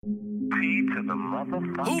P to the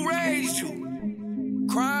motherfucker. Who raised you?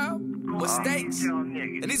 Crime? Mistakes?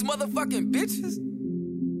 And these motherfucking bitches?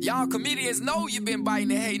 Y'all comedians know you been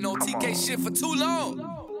biting and hating on TK shit for too long.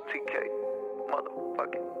 TK.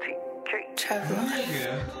 Motherfucking TK.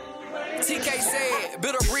 Yeah. TK said,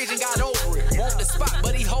 built a bridge and got over it. Want the spot,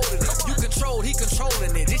 but he holding it. You controlled, he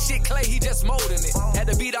controlling it. This shit clay, he just molding it. Had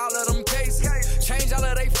to beat all of them cases, change all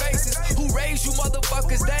of they faces. Who raised you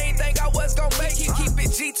motherfuckers? They ain't think I was gonna make it. Keep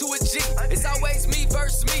it G to a G. It's always me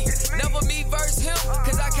versus me. Never me versus him,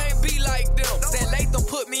 cause I can't be like them. Said Latham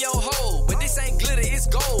put me on hold, but this ain't glitter, it's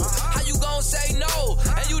gold. How you gonna say no,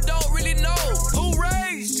 and you don't really know? Who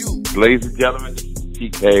raised you? Ladies and gentlemen,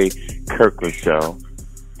 TK Kirkland Show.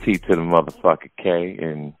 T to the motherfucker K.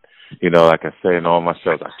 And, you know, like I say in all my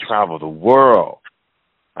shows, I travel the world.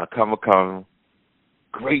 I come across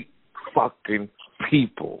great fucking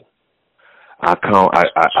people. I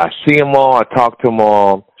see them all. I talk to them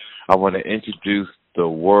all. I want to introduce the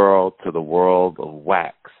world to the world of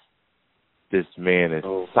wax. This man is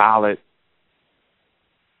solid.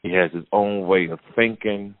 He has his own way of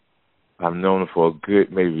thinking. I've known him for a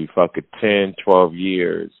good maybe fucking 10, 12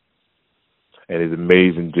 years. And he's an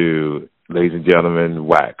amazing dude. Ladies and gentlemen,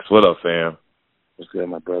 Wax. What up, fam? What's good,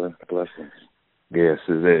 my brother? Blessings. Yes,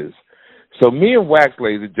 it is. So me and Wax,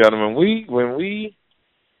 ladies and gentlemen, when we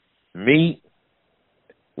meet,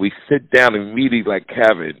 we sit down immediately like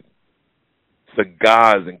having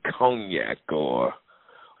cigars and cognac or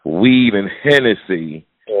weed and Hennessy.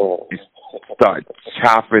 We start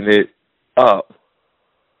chopping it up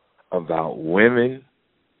about women,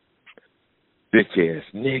 bitch-ass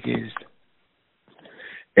niggas,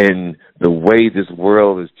 and the way this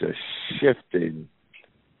world is just shifting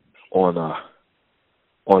on a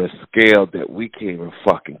scale that we can't even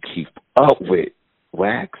fucking keep up with,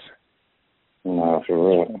 Wax. Nah, for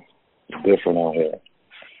real. It's different out here.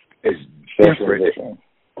 It's different.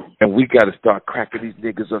 And we got to start cracking these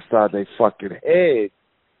niggas upside their fucking head.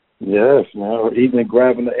 Yes, man. Even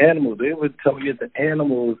grabbing the animals. They would tell you that the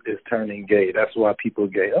animals is turning gay. That's why people are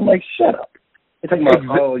gay. I'm like, shut up. They're talking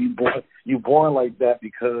about, oh, you born like that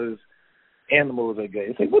because animals are gay.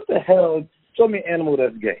 It's like, what the hell? Show me an animal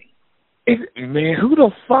that's gay. Man, who the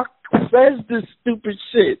fuck says this stupid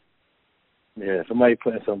shit? Yeah, somebody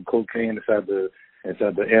putting some cocaine inside the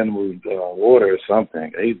animal's water or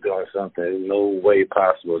something. They doing something. There's no way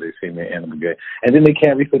possible they see me an animal gay. And then they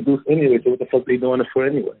can't reproduce anyway, so what the fuck they doing it for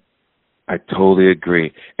anyway? I totally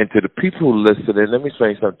agree. And to the people who listen, and let me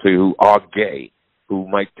say something to you who are gay, who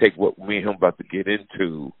might take what me and him about to get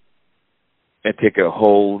into and take it a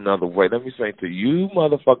whole nother way. Let me say to you,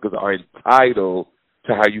 motherfuckers are entitled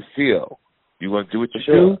to how you feel. You want to do what you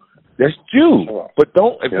do? That's you. Sure. But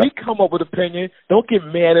don't, if we come up with opinion, don't get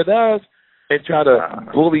mad at us and try to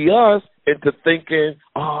bully us into thinking,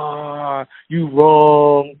 you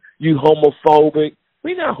wrong, you homophobic.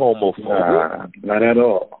 We not homophobic. Nah, not at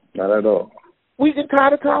all. Not at all. We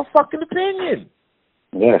entitled to our fucking opinion.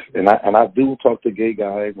 Yes, and I do talk to gay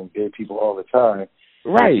guys and gay people all the time.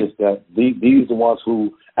 Right. It's just that these are the ones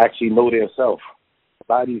who actually know their self.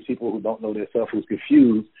 A lot of these people who don't know their self, who's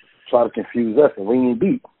confused, try to confuse us, and we ain't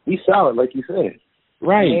beat. We solid, like you said.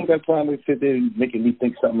 Right. We ain't got time to sit there making me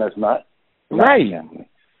think something that's not. Right.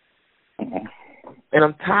 Mm-hmm. And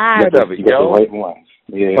I'm tired of it, you got yo. the right ones.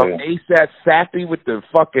 Yeah. From ASAP Sappy with the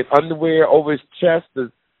fucking underwear over his chest,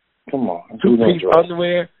 the come on, two-piece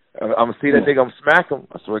underwear. I'm going to see that nigga, I'm smack him.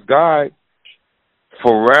 I swear to God.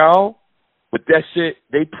 Pharrell, with that shit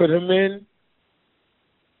they put him in.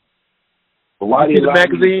 But why see the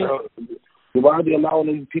magazine? Why are they allowing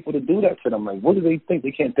these people to do that to them? Like, what do they think?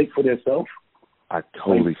 They can't think for themselves? I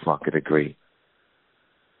totally fucking agree.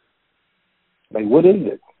 Like, what is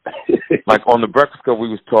it? Like, on the Breakfast Club, we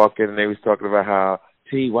was talking, and they was talking about how,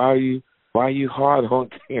 T, why are you hard on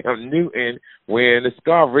Cam Newton wearing the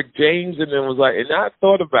scarf? Rick James and then was like, and I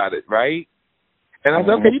thought about it, right? And I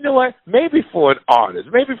said, okay, you know what? Maybe for an artist,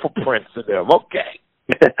 maybe for Prince and them, okay.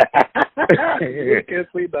 You can't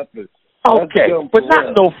say nothing. Okay, but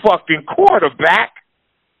not no fucking quarterback.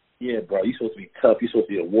 Yeah, bro, you're supposed to be tough. You're supposed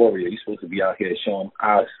to be a warrior. You're supposed to be out here showing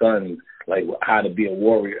our sons like how to be a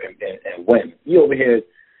warrior and win. You over here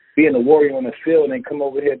being a warrior on the field and come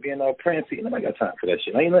over here being all prancy. Nobody got time for that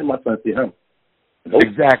shit. I ain't letting my son see him. Nope.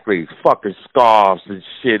 Exactly. Fucking scarves and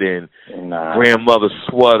shit and grandmother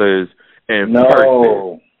sweaters and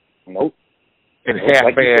purses. Nope. And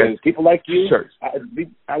half-ass people like you, shirts.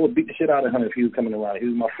 I would beat the shit out of him if he was coming around. He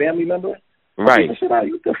was my family member. Right. Beat the shit out of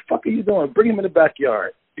you. What the fuck are you doing? Bring him in the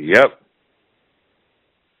backyard. Yep.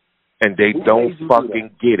 And they don't fucking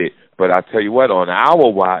get it. But I tell you what, on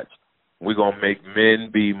our watch, we're going to make men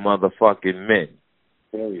be motherfucking men.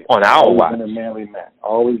 On our always watch. been a manly man.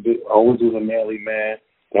 Always was a manly man.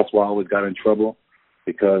 That's why I always got in trouble,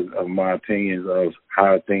 because of my opinions of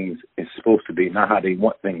how things is supposed to be, not how they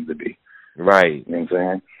want things to be. Right. You know what I'm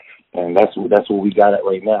saying? And that's what we got at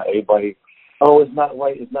right now. Everybody, oh, it's not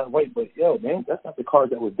right, but yo, man, that's not the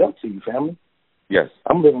card that was dealt to you, family. Yes.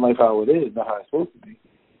 I'm living life how it is, not how it's supposed to be.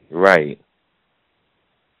 Right.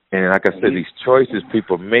 And like I said, these choices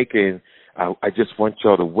people making, I just want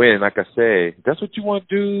y'all to win. Like I said, that's what you want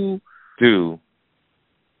to do.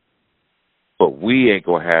 But we ain't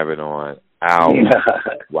going to have it on our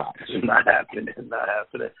watch. It's not happening.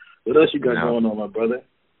 What else you got going on, my brother?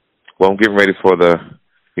 Well, I'm getting ready for the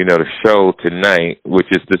show tonight, which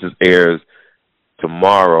is airs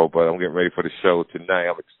tomorrow, but I'm getting ready for the show tonight.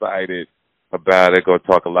 I'm excited about it. Going to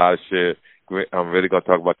talk a lot of shit. I'm really going to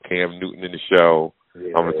talk about Cam Newton in the show.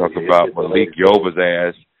 I'm going to talk about Malik Yoba's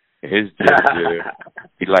ass and his ginger.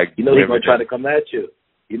 He like he's going to try to come at you.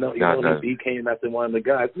 He came after one of the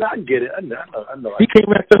guys. No, I get it. I know. He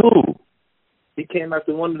came after who? He came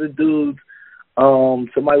after one of the dudes.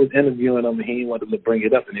 Somebody was interviewing him and he wanted to bring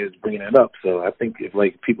it up, and he was bringing it up. So I think if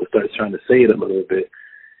people start trying to say it a little bit,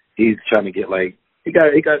 he's trying to get he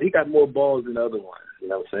got more balls than the other ones. You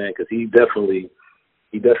know what I'm saying? Because he definitely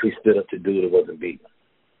stood up to dude that wasn't beaten.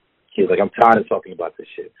 He was like, I'm tired of talking about this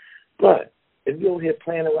shit. But if you're over here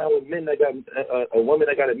playing around with men that got a woman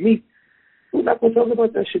that got to meet, we're not going to talk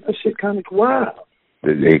about that shit. That shit kind of wild.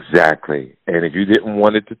 Exactly. And if you didn't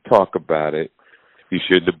want it to talk about it, you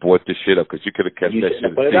shouldn't have brought the shit up, because you could have kept that shit a secret. You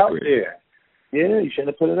shouldn't have put it out there. Yeah, you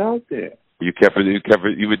shouldn't have put it out there. You kept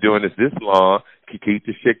it. You were doing this long. You keep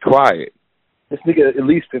the shit quiet. This nigga at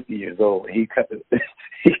least 50 years old. He kept it.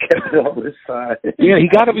 He kept it on his side. Yeah, he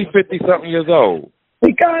got to be 50-something years old.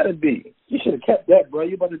 He got to be. You should have kept that, bro.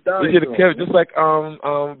 You about to die. You should have kept it, just like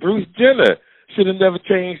Bruce Jenner should have never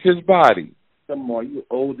changed his body. Come on, you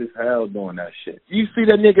old as hell doing that shit. You see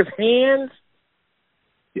that nigga's hands?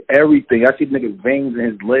 Everything. I see niggas' veins in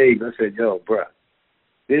his legs. I said, yo, bro,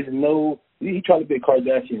 there's no. He tried to be a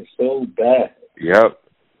Kardashian so bad. Yep.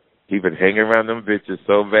 He been hanging around them bitches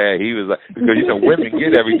so bad. He was like, because women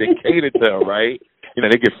get everything catered to them, right?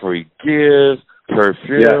 They get free gifts,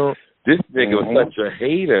 perfume. Yeah. This nigga was such a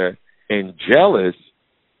hater and jealous.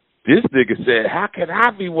 This nigga said, how can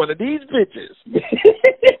I be one of these bitches?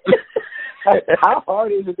 How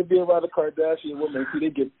hard is it to be around a Kardashian woman? See, they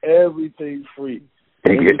get everything free.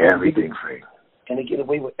 They get everything free. And they get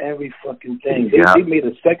away with every fucking thing. They made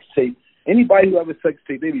a sex tape. Anybody who have a sex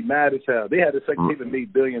tape, they be mad as hell. They had a sex tape and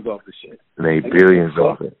made billions off the shit. Made billions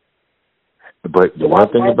off it. But the one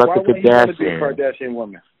thing about the Kardashian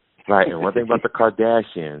woman. Right, and one thing about the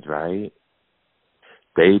Kardashians, right?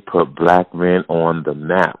 They put black men on the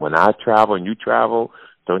map. When I travel and you travel,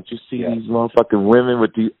 don't you see these motherfucking women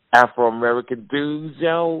with these Afro-American dudes,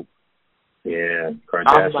 yo? Yeah,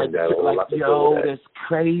 Kardashian. I'm like, yo, that's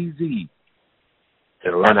crazy.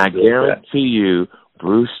 And I guarantee you,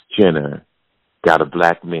 Bruce Jenner got a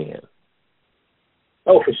black man.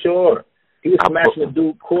 Oh, for sure. He was smashing the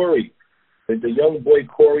dude Corey, the young boy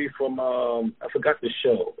Corey from I forgot the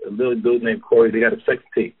show. A little dude named Corey. They got a sex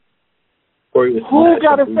tape. Corey was. Who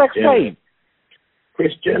got a sex tape?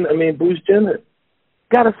 Bruce Jenner.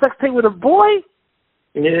 Got a sex tape with a boy?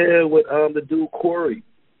 Yeah, with the dude Corey.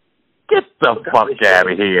 Get the fuck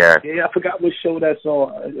out of here. Yeah, I forgot what show that's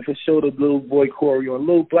on. If it showed the little boy Corey or a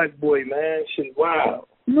little black boy, man, shit, wow.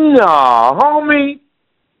 No, homie.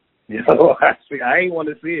 Yeah, I ain't want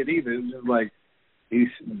to see it either. It was just like, he's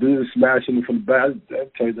dude smashing me from the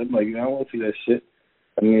back. I'm like, I don't want to see that shit.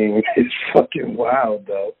 I mean, it's fucking wild,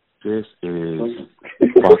 though. This is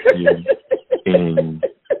fucking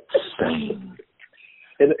insane.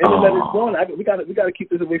 And let it go. We got to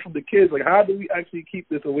keep this away from the kids. Like, how do we actually keep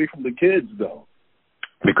this away from the kids, though?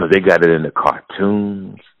 Because they got it in the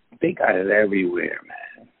cartoons. They got it everywhere,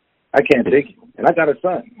 man. I can't take it. And I got a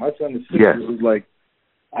son. My son is 6. Yes. It was like,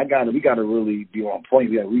 we got to really be on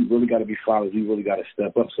point. We really got to be fathers. We really got to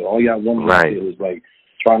step up. So all y'all women it was like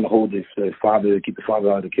trying to hold the father, keep the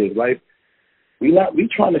father out of the kid's life. We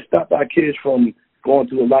trying to stop our kids from going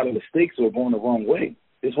through a lot of mistakes or going the wrong way.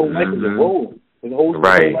 This whole life is a road. The whole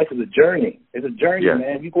life is a journey. It's a journey,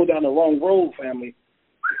 man. If you go down the wrong road, family,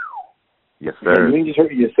 yes, sir. You ain't just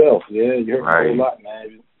hurting yourself. Yeah, you hurt a whole lot,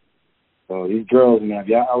 man. So these girls, man, if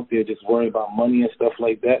y'all out there just worrying about money and stuff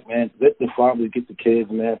like that, man, let the fathers get the kids,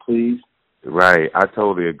 man, please. Right. I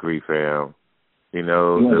totally agree, fam. The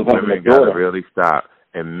women got to really stop.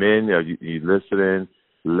 And men, you listening,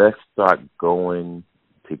 let's start going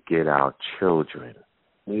to get our children.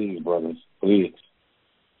 Please, brothers, please.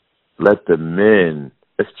 Let the men,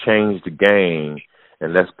 let's change the game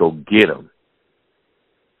and let's go get them.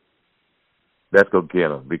 Let's go get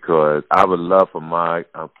them, because I would love for my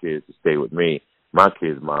kids to stay with me. My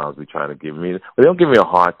kids' moms be trying to give me, well, they don't give me a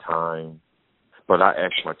hard time, but I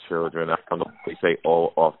ask my children, I don't know if they say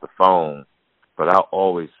all off the phone, but I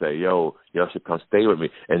always say, yo, y'all should come stay with me.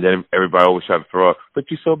 And then everybody always try to throw up, but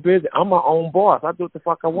you're so busy. I'm my own boss. I do what the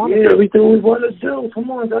fuck I want to do. Yeah, we do what we want to do. Come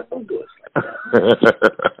on, that's don't do it.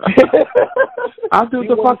 I do what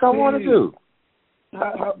the fuck I want to do.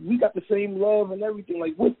 We got the same love and everything.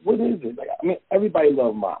 Like, what is it? Like, I mean, everybody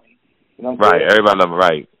loves mommy. You know what I'm saying? Right, everybody love it,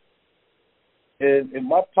 right. And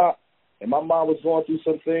my pop and my mom was going through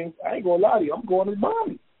some things. I ain't gonna lie to you. I'm going to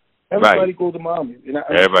mommy. Everybody goes to mommy.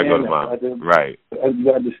 Everybody goes to mommy. Right.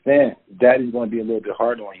 You understand. Daddy's going to be a little bit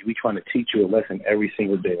hard on you. We trying to teach you a lesson every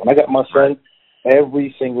single day. When I got my son,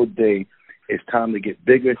 every single day, it's time to get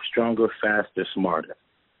bigger, stronger, faster, smarter.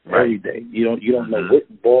 Right. Every day. You don't know what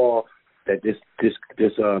ball that this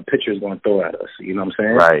pitcher is going to throw at us. You know what I'm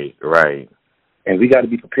saying? Right. And we got to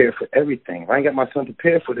be prepared for everything. If I ain't got my son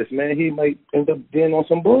prepared for this, man, he might end up being on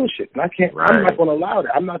some bullshit. And I can't. Right. I'm not going to allow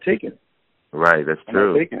that. I'm not taking it. Right, that's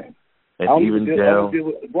true. I'm not taking it. And I don't even deal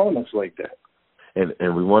with grown-ups like that.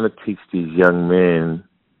 And we want to teach these young men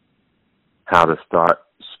how to start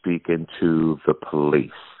speaking to the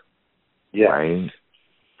police. Yeah. Right?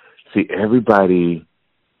 See, everybody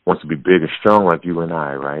wants to be big and strong like you and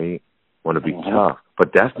I, right? Want to be tough.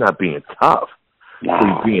 But that's not being tough.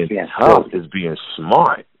 Nah, being tough is being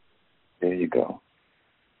smart. There you go.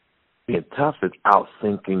 Being tough is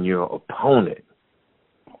outthinking your opponent.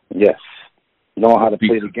 Yes. Knowing how to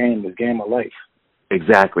play the game of life.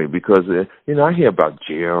 Exactly, because, I hear about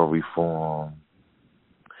jail reform.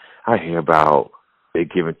 I hear about they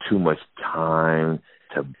giving too much time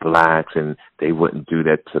to blacks and they wouldn't do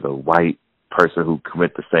that to the white person who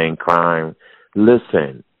commit the same crime.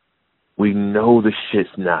 Listen, we know the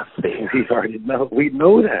shit's not fair. We already know. We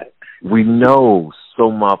know that. We know. So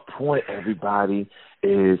my point, everybody,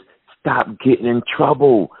 is stop getting in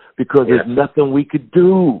trouble, because there's nothing we could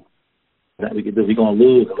do. That we could do. We're going to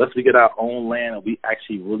lose unless we get our own land and we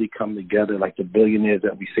actually really come together like the billionaires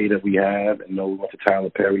that we say that we have. And we went to Tyler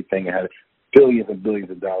Perry thing and had billions and billions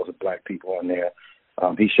of dollars of black people on there.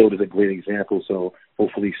 He showed us a great example, so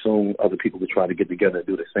hopefully soon other people will try to get together and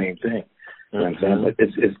do the same thing. You know what I'm saying? But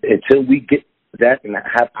it's until we get that and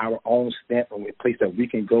have our own stamp on a place that we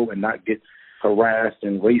can go and not get harassed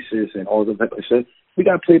and racist and all that type of shit, we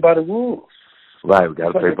got to play by the rules. Right, we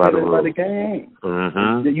got to play by the rules. By the game.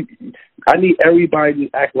 I need everybody to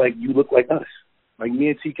act like you look like us, like me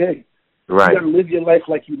and TK. Right. You got to live your life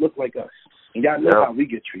like you look like us. And y'all know how we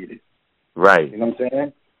get treated. Right. You know what I'm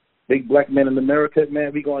saying? Big black men in America,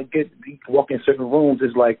 man, we walk in certain rooms,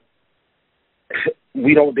 it's like,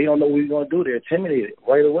 they don't know what we're going to do. They're intimidated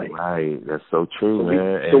right away. Right. That's so true,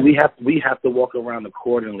 man. So we have to walk around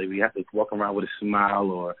accordingly. We have to walk around with a smile,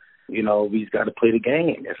 or, we just got to play the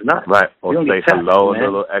game. If not, right. Or say hello a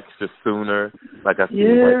little extra sooner. Like I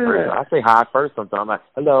say, I say hi first sometimes. I'm like,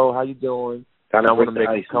 hello, how you doing? And I want to make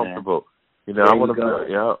you comfortable. Man. I'm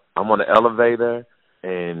on the elevator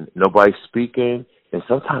and nobody's speaking. And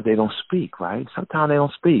sometimes they don't speak, right? Sometimes they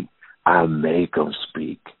don't speak. I make them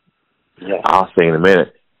speak. Yes. I'll say in a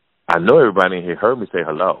minute. I know everybody in here heard me say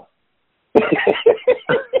hello. But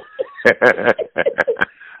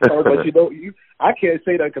I can't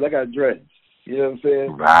say that because I got dreads. You know what I'm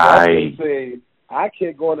saying? Right. I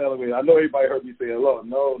can't go in the elevator. I know everybody heard me say hello.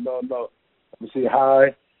 No. I'm gonna say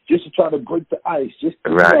hi, just to try to break the ice.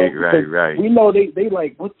 Right. We know they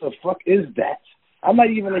like, what the fuck is that? I'm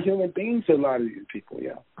not even a human being to a lot of these people,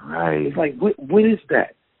 Right. It's like, what is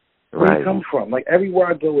that? Where do you come from? Like, everywhere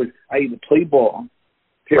I go is I either play ball,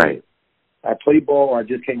 period. Right. I play ball or I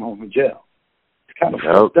just came home from jail. It's kind of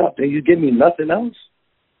fucked up. And you give me nothing else?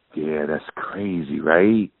 Yeah, that's crazy,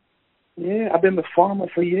 right? Yeah, I've been a farmer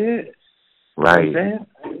for years. Right. You know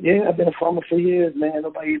yeah, I've been a farmer for years, man.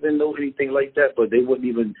 Nobody even knows anything like that, but they wouldn't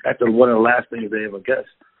even, that's one of the last things they ever guessed.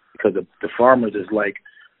 Because the farmers is like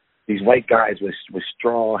these white guys with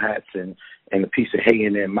straw hats and a piece of hay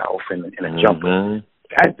in their mouth and a jumper.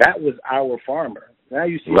 That was our farmer. Now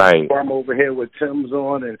you see a farmer over here with Tim's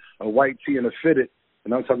on and a white tee and a fitted,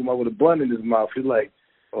 and I'm talking about with a blunt in his mouth. He's like,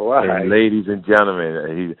 oh, all right. Ladies and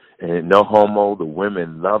gentlemen, and no homo, the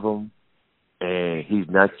women love him, and he's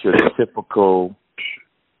not your typical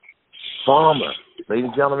farmer. Ladies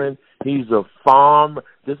and gentlemen, he's a farmer.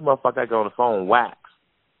 This motherfucker I got on the phone, Wax,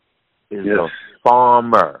 is a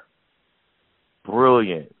farmer.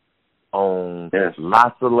 Brilliant. Owns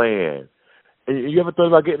lots of land. You ever thought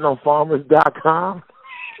about getting on farmers.com?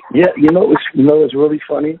 Yeah, it's really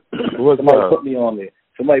funny. Somebody put me on there.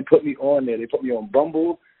 They put me on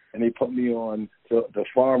Bumble, and they put me on the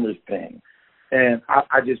farmers thing. And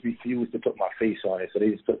I just refused to put my face on it, so they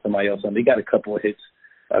just put somebody else on. They got a couple of hits,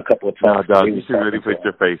 a couple of times. No, dog, you should really put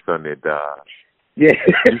your face on it, dog. Yeah.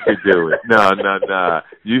 You should do it. No.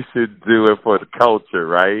 You should do it for the culture,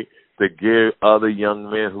 right? To give other young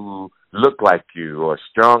men who look like you or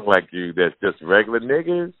strong like you, that's just regular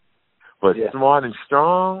niggas, but smart and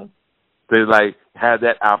strong, to like have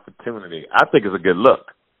that opportunity. I think it's a good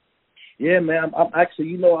look. Yeah, man. I'm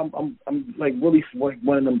actually, I'm like really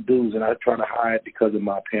one of them dudes, and I try to hide because of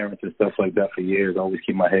my parents and stuff like that for years. I always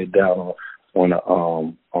keep my head down on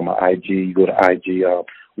my IG. You go to IG,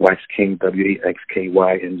 Wax King,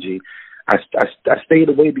 WAXKYNG. I stayed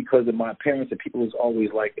away because of my parents, and people was always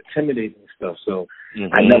like intimidating and stuff. So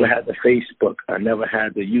I never had the Facebook. I never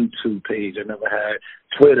had the YouTube page. I never had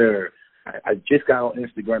Twitter. I just got on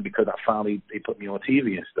Instagram because they put me on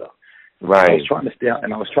TV and stuff. Right. I was trying to stay out,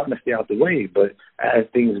 and I was trying to stay out the way. But as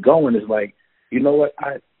things going, it's like, you know what?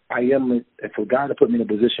 I am. For God to put me in a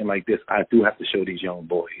position like this, I do have to show these young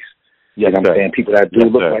boys. Yes, you know what I'm saying? People that do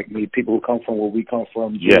look sir. like me, people who come from where we come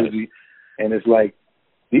from, Jersey, and it's like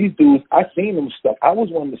these dudes. I seen them stuck. I was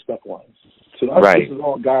one of the stuck ones. So this is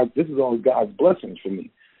all God. This is all God's blessings for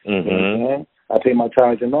me. You know what I'm saying? I pay my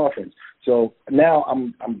tithes and offerings. So now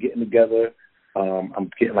I'm getting together. I'm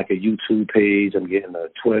getting like a YouTube page. I'm getting a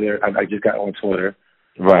Twitter. I just got on Twitter.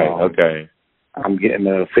 Right. Okay. I'm getting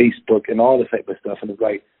a Facebook and all this type of stuff. And it's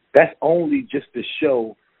like, that's only just to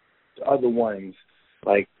show the other ones,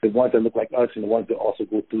 like the ones that look like us and the ones that also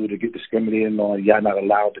go through to get discriminated on. Y'all not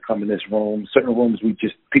allowed to come in this room. Certain rooms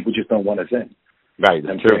people just don't want us in. Right.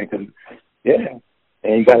 That's true. Yeah.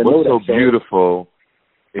 And you got to know that. What's so beautiful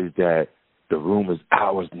is that the room is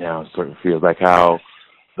ours now in certain fields. Like how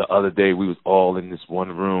the other day we was all in this one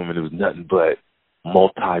room and it was nothing but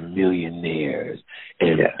multi-millionaires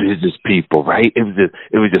and business people, right? It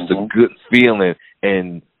was just a good feeling,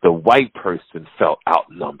 and the white person felt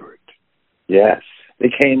outnumbered. Yes. They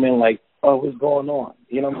came in like, oh, what's going on?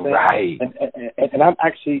 You know what I'm saying? Right. And I'm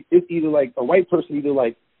actually, it's either like a white person, either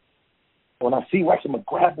like, when I see Wax, I'm going to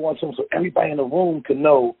grab onto him so everybody in the room can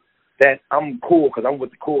know that I'm cool because I'm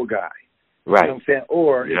with the cool guy. Right. You know what I'm saying?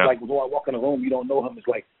 Or it's like when I walk in the room, you don't know him. It's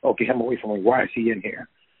like, oh, get him away from me. Why is he in here?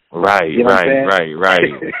 Right, you know right.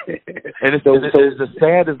 And it's the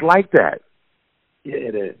sad is like that. Yeah,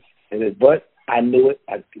 it is. It is. But I knew it.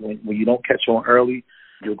 When you don't catch on early,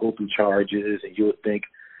 you'll go through charges, and you'll think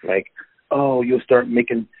like, oh, you'll start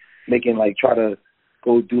making like try to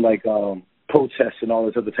go do like protests and all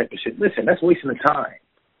this other type of shit. Listen, that's wasting the time.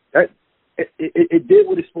 That it did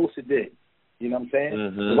what it's supposed to do. You know what I'm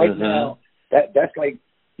saying? So right now, that's like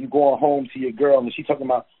you going home to your girl and she's talking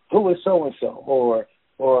about who is so and so, or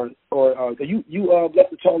you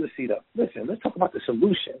left the toilet seat up. Listen, let's talk about the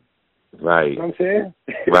solution. Right. You know what I'm saying?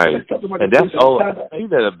 Right. Let's talk about and that's all. Ain't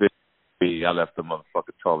that a bit? I left the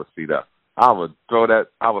motherfucking toilet seat up. I would throw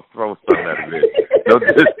something at a bit. Don't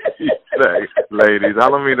just say, ladies. I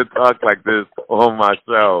don't mean to talk like this on my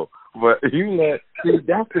show, but that's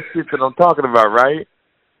the shit that I'm talking about, right?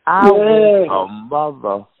 A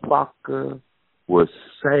motherfucker would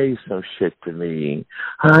say some shit to me.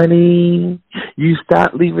 Honey, you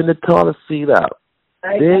stop leaving the toilet seat up.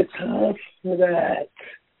 I got time for that.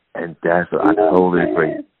 And that's what I totally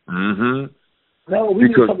agree. No, we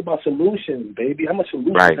need to talk about solutions, baby. I'm a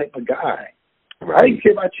solution type of guy. I don't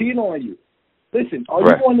care about cheating on you. Listen, are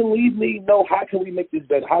you going to leave me? No, how can we make this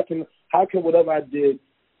better? How can whatever I did,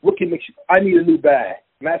 what can make I need a new bag.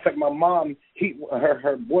 Matter of fact, my mom,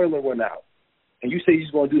 her boiler went out. And you say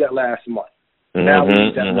you're going to do that last month. Now we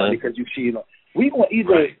need that money because you cheated on. We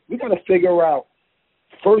got to figure out,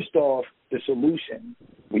 first off, the solution.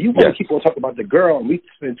 When you want to keep on talking about the girl and we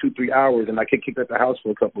spend 2-3 hours and I get kicked out the house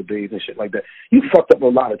for a couple of days and shit like that, you fucked up a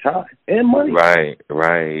lot of time and money. Right.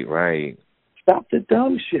 Stop the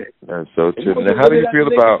dumb shit. That's so true. Now, how do you feel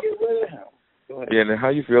about? Yeah. Now, how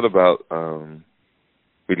you feel about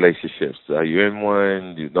relationships? Are you in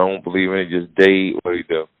one? You don't believe in it? Just date? What do you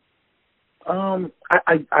do? I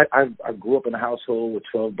grew up in a household with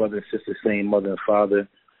 12 brothers and sisters, same mother and father.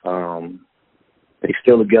 They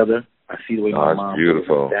still together. I see the way my mom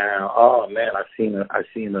beautiful. Down. Oh man, I seen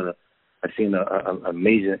an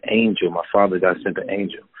amazing angel. My father got sent an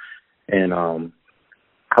angel, and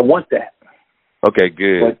I want that. Okay,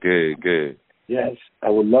 good. Yes, I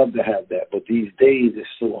would love to have that, but these days it's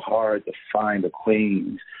so hard to find the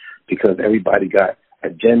queens because everybody got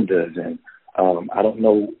agendas, and I don't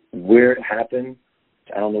know where it happened.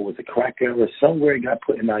 I don't know, was it crack era? Somewhere it got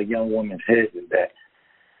put in our young woman's head that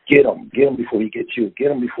get him before he gets you,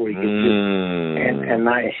 get him before he gets you, and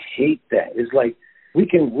I hate that. It's like we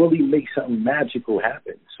can really make something magical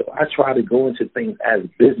happen. So I try to go into things as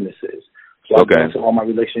businesses. So I go into all my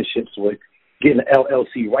relationships with getting an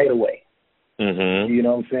LLC right away. Mm-hmm. You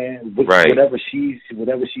know what I'm saying? Right. Whatever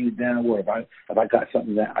she's down with. If I got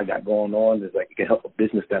something that I got going on that's like it can help a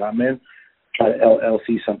business that I'm in, try to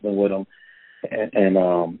LLC something with them.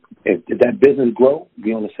 And if that business grow,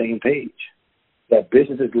 be on the same page. That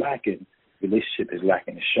business is lacking, relationship is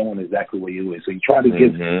lacking. It's showing exactly where you is. So you try to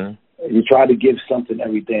give something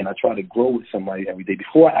every day, and I try to grow with somebody every day.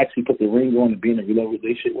 Before I actually put the ring on and be in a real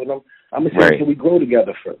relationship with them, I'm gonna say, can we grow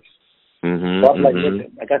together first? Mm-hmm. So I'm like,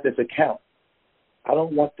 listen, I got this account. I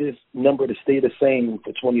don't want this number to stay the same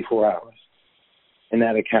for 24 hours in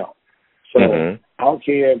that account. So I don't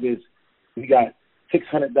care if we got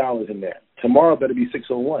 $600 in there. Tomorrow better be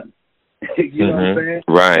 601. You know what I'm saying?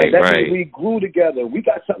 Right, right. We grew together. We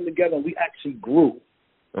got something together, and we actually grew.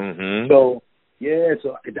 Mm-hmm. So, yeah,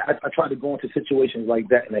 so I try to go into situations like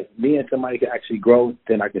that, and if me and somebody can actually grow,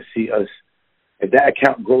 then I can see us. If that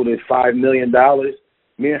account grow to $5 million,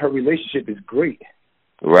 me and her relationship is great.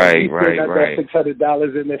 Right. That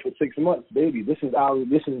 $600 in there for 6 months, baby. This is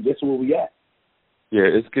where we at. Yeah,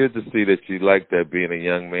 it's good to see that you like that being a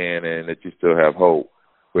young man and that you still have hope.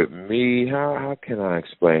 With me, how can I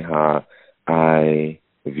explain how I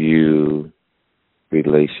view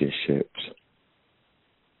relationships?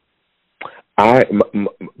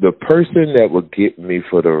 The person that will get me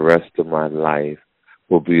for the rest of my life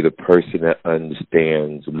will be the person that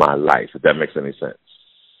understands my life, if that makes any sense.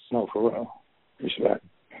 No, for real. Respect.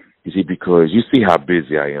 You see, because you see how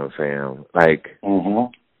busy I am, fam. Like,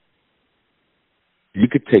 you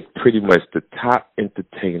could take pretty much the top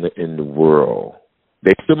entertainer in the world.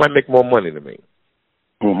 They still might make more money than me.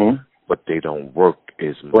 But they don't work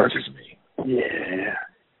as much as me. Yeah.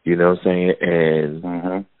 You know what I'm saying?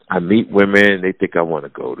 And I meet women, they think I want to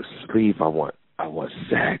go to sleep. I want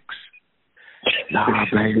sex. Nah,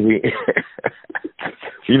 baby.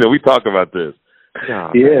 You know, we talk about this.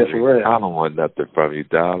 Nah, yeah, baby, for real. I don't want nothing from you,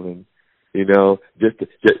 darling. You know, just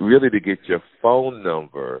really to get your phone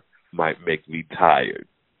number might make me tired.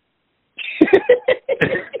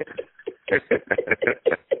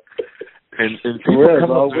 and people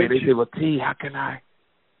come up to me and they say, well, T, how can I?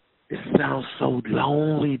 It sounds so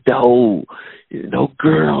lonely, though. You know,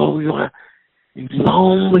 girl, you're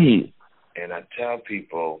lonely. And I tell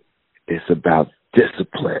people it's about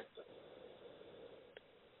discipline.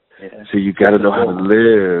 Yeah. So you got to know how to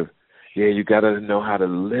live. Yeah, you got to know how to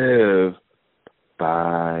live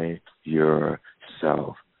by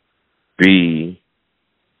yourself. Be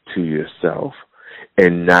to yourself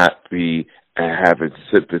and not be having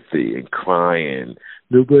sympathy and crying.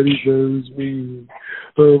 Nobody knows me.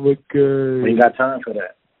 Oh, my God. We ain't got time for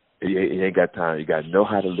that. You ain't got time. You got to know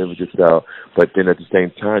how to live with yourself, but then at the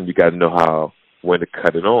same time, you got to know when to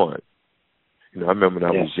cut it on. You know, I remember when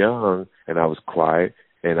I was young and I was quiet,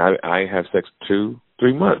 and I ain't have sex 2-3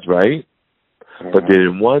 months, right? But then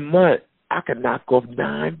in 1 month, I could knock off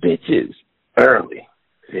 9 bitches. Early.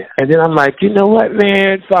 Yeah. And then I'm like, you know what,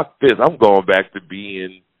 man? Fuck this. I'm going back to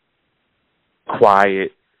being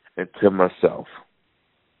quiet and to myself.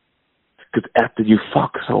 Because after you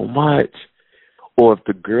fuck so much, or if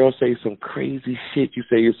the girl says some crazy shit, you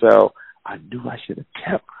say to yourself, I knew I should have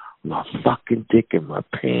kept my fucking dick in my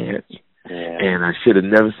pants. Yeah. And I should have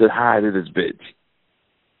never said hi to this bitch.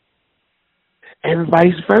 And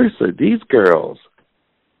vice versa. These girls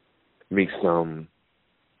meet some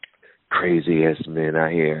crazy ass men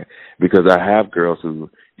out here, because I have girls who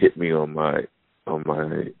hit me on my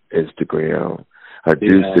Instagram. I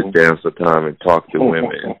do sit down sometime and talk to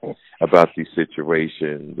women about these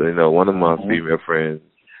situations. You know, one of my female friends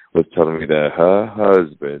was telling me that her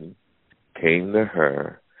husband came to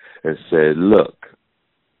her and said, look,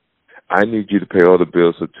 I need you to pay all the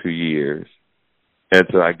bills for 2 years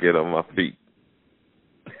until I get on my feet.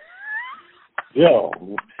 Yo,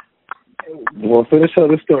 well, finish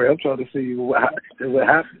the story. I'm trying to see what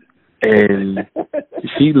happened. And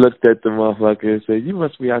she looked at the motherfucker and said, you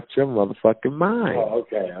must be out your motherfucking mind. Oh,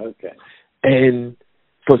 okay. And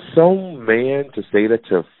for some man to say that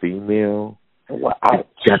to a female, I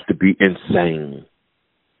got to be insane.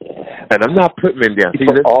 Yeah. And I'm not putting men down. You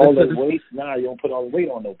put all the weight? Nah, you don't put all the weight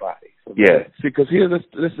on nobody. So yeah. See, because here, let's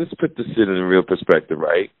put this shit in a real perspective,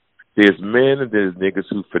 right? There's men and there's niggas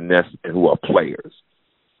who finesse and who are players.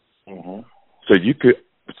 So you could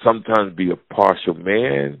sometimes be a partial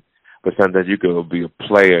man, but sometimes you could be a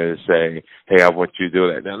player and say, hey, I want you to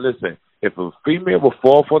do that. Now, listen, if a female will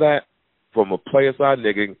fall for that from a player side,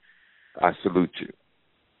 nigga, I salute you.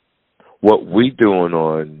 What we doing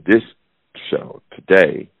on this show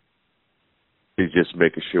today is just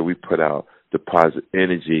making sure we put out the positive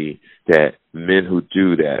energy that men who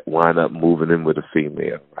do that wind up moving in with a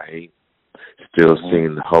female, right? Still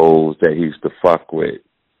seeing the hoes that he used to fuck with.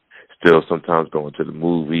 Still sometimes going to the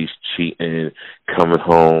movies, cheating, coming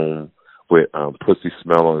home with pussy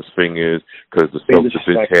smell on his fingers because the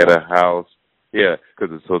bitch had a house. Yeah,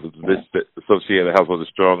 because the bitch associated house wasn't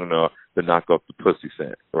strong enough to knock off the pussy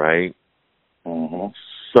scent, right? Mm-hmm.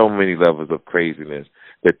 So many levels of craziness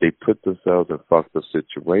that they put themselves in fucked up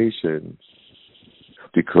situations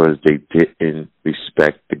because they didn't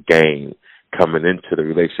respect the game coming into the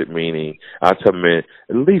relationship, meaning I tell men,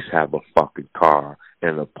 at least have a fucking car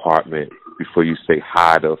and an apartment before you say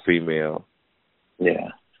hi to a female.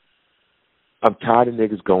 Yeah. I'm tired of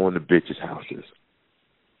niggas going to bitches' houses.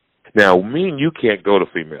 Now, me and you can't go to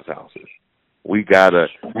females' houses. We gotta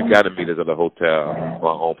meet us at a hotel or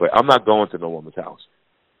our own place. I'm not going to no woman's house.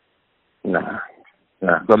 Nah.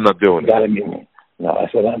 I'm not doing it. No,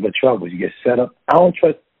 that's what I'm in trouble. You get set up. I don't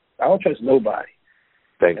trust nobody.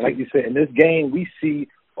 Thank you. Like you said, in this game, we see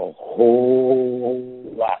a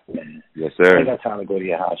whole lot, man. Yes, sir. I ain't got time to go to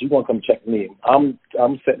your house. You gonna come check me? I'm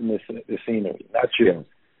setting the scenery, not you. Yeah.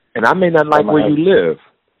 And I may not like where you live.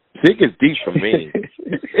 It gets deep for me.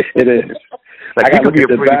 It is. Like, you could be a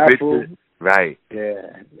pretty bitch. Right.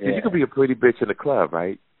 Yeah. You could be a pretty bitch in the club,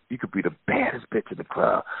 right? You could be the baddest bitch in the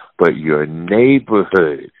club, but your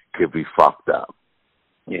neighborhood could be fucked up.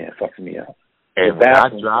 Yeah, it fucks me up. And when I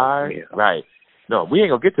drive, right. No, we ain't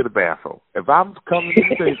going to get to the bathroom. If I'm coming to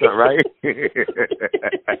say something, right?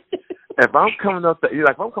 If I'm coming up,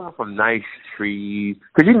 if I'm coming from nice trees,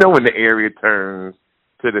 because you know when the area turns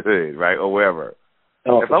to the hood, right, or wherever.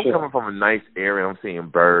 Oh, if I'm coming from a nice area, I'm seeing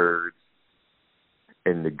birds,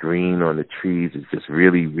 and the green on the trees is just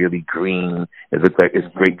really, really green. It looks like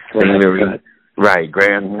it's great scenery. Right,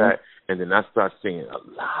 grass cut. And then I start seeing a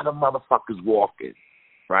lot of motherfuckers walking,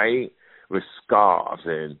 right, with scarves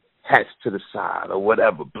and hats to the side or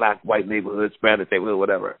whatever, black, white neighborhood, Spanish neighborhood,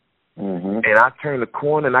 whatever. And I turn the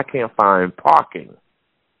corner and I can't find parking,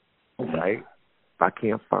 right? I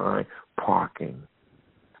can't find parking.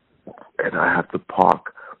 And I have to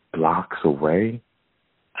park blocks away.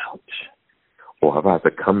 Ouch. Or if I have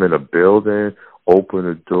to come in a building, open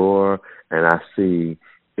the door, and I see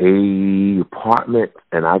a apartment,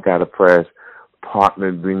 and I got to press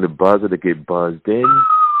apartment, ring the buzzer to get buzzed in,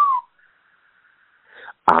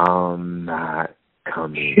 I'm not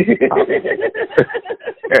coming up.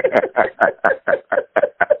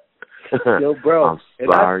 Yo, bro, I'm and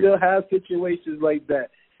sorry. I still have situations like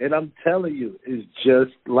that. And I'm telling you, it's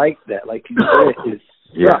just like that. Like you said, it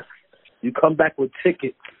sucks. You come back with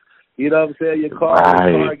tickets. You know what I'm saying? Your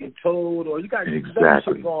car get towed, or you got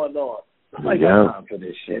some shit going on. I'm like, I'm not for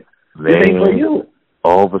this shit. Man, this ain't for you.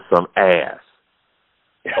 Over some ass.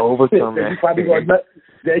 Over some ass.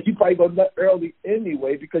 You probably gonna nut early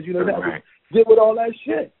anyway because you don't have to deal with all that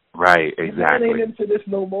shit. Right, exactly. You ain't into this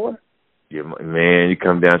no more. Man, you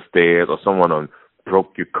come downstairs or someone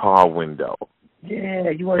broke your car window. Yeah,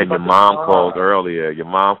 you want. And your mom called earlier. Your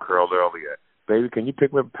mom called earlier. Baby, can you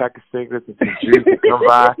pick me up a pack of cigarettes and some juice to come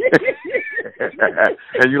by?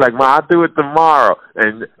 And you're like, Mom, I'll do it tomorrow.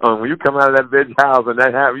 And when you come out of that bitch house and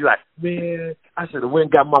that happens, you're like, man, I should have went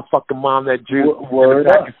and got my fucking mom that juice and a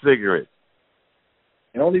pack of cigarettes.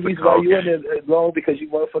 The only reason why you in there long because you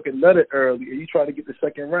motherfucking nutted early and you try to get the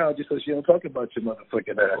second round just so she don't talk about your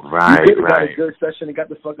motherfucking ass. Right, you got a good session and got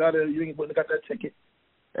the fuck out of there. You ain't wouldn't have got that ticket.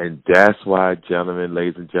 And that's why, gentlemen,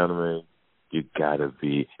 ladies and gentlemen, you gotta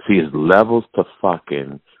be. See, it's levels to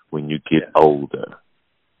fucking when you get older.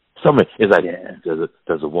 It's like,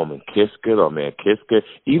 does a woman kiss good or a man kiss good?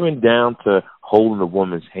 Even down to holding a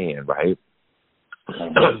woman's hand, right?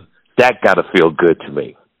 That gotta feel good to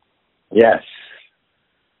me. Yes.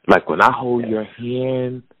 Like when I hold your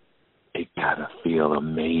hand, it gotta feel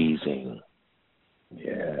amazing.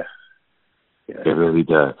 Yeah. It really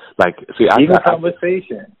does. Like, see,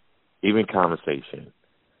 conversation. Even conversation.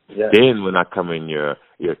 Yes. Then when I come in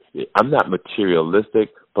I'm not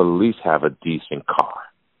materialistic, but at least have a decent car.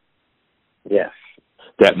 Yes.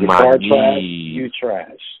 That your my car knees. Trash, you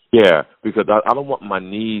trash. Yeah, because I don't want my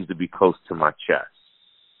knees to be close to my chest.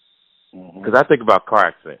 Because I think about car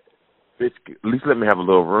accident. Bitch, at least let me have a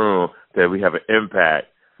little room that we have an impact.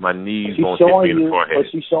 My knees won't hit me in the forehead. But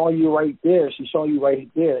she's showing you right there. She's showing you right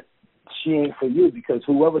there. She ain't for you because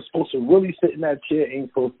whoever's supposed to really sit in that chair ain't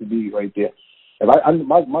supposed to be right there.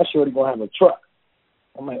 If my shorty gonna have a truck,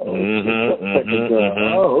 I'm like, oh,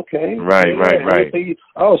 okay. Right.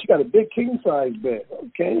 Oh, she got a big king size bed.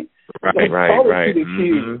 Okay. Right.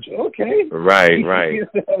 Huge. Okay. Right. You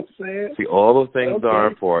know what I'm saying? See, all those things are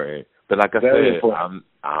important. But like I said, important.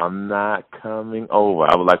 I'm not coming over.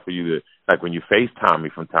 I would like for you to, like when you FaceTime me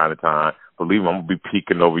from time to time, believe me, I'm going to be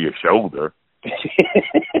peeking over your shoulder.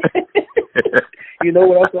 You know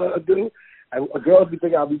what else I do? A girl be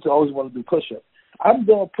thinking I always want to do push-ups. I'm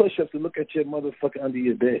doing push-ups to look at your motherfucker under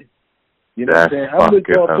your bed. You know That's what I'm saying?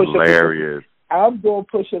 fucking hilarious. I'm doing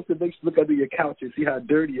push-ups to make you look under your couch and see how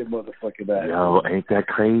dirty your motherfucking ass is. Yo, ain't that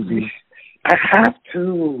crazy? I have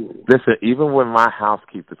to. Listen, even when my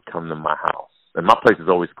housekeepers come to my house, and my place is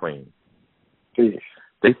always clean, Please.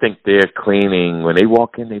 they think they're cleaning. When they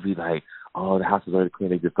walk in, they be like, oh, the house is already clean.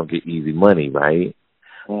 They just don't get easy money, right?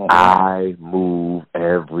 Mm-hmm. I move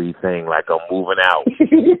everything like I'm moving out.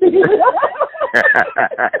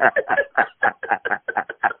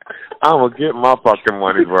 I'm going to get my fucking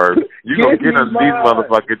money's worth. You going to get on these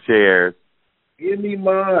motherfucking chairs. Give me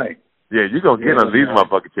mine. Yeah, you going to get on these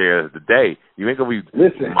motherfucking chairs today. You ain't going to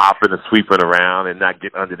be mopping and sweeping around and not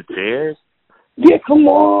get under the chairs? Yeah, come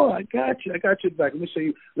on. I got you. I got your back. Let me show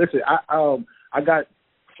you. Listen, I got,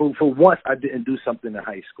 for once, I didn't do something in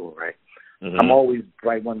high school, right? Mm-hmm. I'm always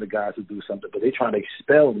like one of the guys who do something, but they trying to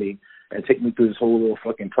expel me and take me through this whole little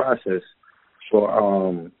fucking process for,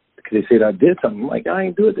 because they said I did something. I'm like, I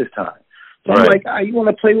ain't do it this time. So I'm like, you want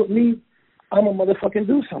to play with me? I'm going to motherfucking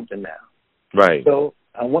do something now. Right. So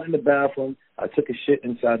I went in the bathroom. I took a shit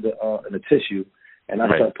inside in the tissue, and I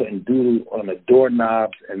started putting doodle on the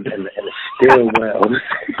doorknobs and the stairwells.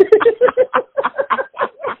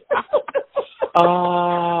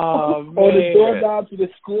 Oh, man. On the doorknobs of the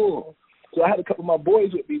school. So I had a couple of my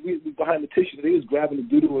boys with me. We were behind the tissue. They was grabbing the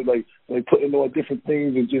doodle and like putting on different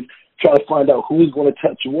things and just trying to find out who's going to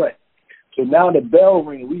touch what. So now the bell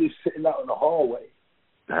ring. We just sitting out in the hallway.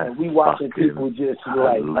 And we watching people just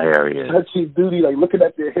like hilarious. touchy duty, like looking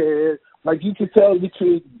at their head. Like you can tell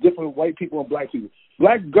between different white people and black people.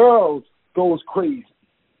 Black girls goes crazy.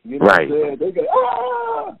 You know what I'm saying? They go,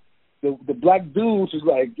 ah! The black dudes is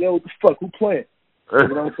like, yo, what the fuck, who playing? You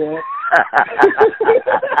know what I'm saying?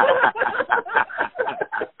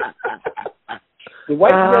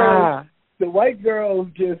 The white girls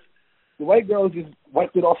just wiped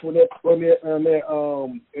it off on their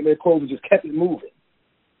clothes and just kept it moving.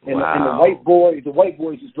 And, and the white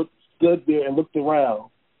boys just stood there and looked around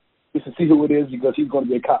just to see who it is because he's going to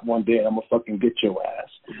be a cop one day and I'm going to fucking get your ass.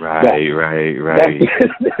 Right.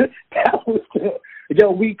 That was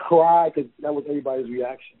we cried because that was everybody's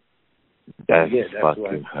reaction. That's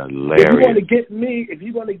fucking hilarious. If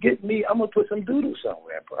you're going to get me, I'm going to put some doodle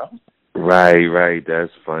somewhere, bro. Right.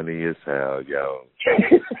 That's funny as hell, yo.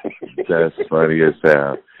 That's funny as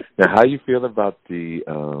hell. Now, how you feel about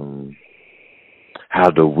how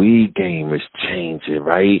the weed game is changing,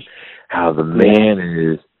 right? How the man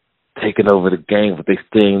is taking over the game, but they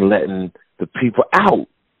still ain't letting the people out.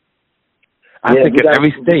 I think in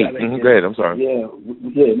every state. Go ahead, I'm sorry.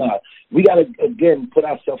 We got to, again, put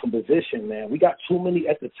ourselves in position, man. We got too many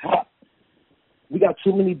at the top. We got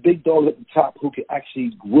too many big dogs at the top who can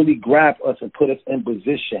actually really grab us and put us in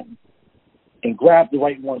position and grab the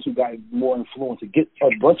right ones who got more influence and get a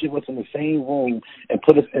bunch of us in the same room and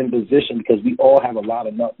put us in position because we all have a lot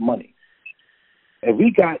of money. And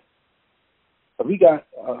we got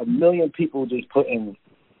a million people just putting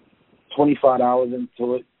 $25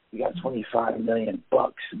 into it. We got $25 million,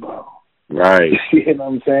 bro. Right. You know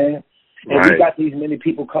what I'm saying? And we got these many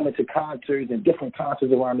people coming to concerts and different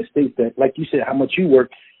concerts around the state that, like you said, how much you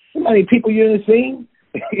work. How many people you're in the scene?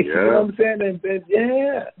 You know what I'm saying? And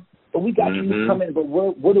but we got people coming. But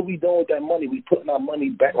what are we doing with that money? We putting our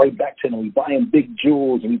money right back to them. We buying big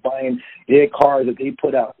jewels and we buying their cars that they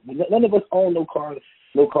put out. None of us own no car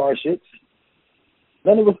shits.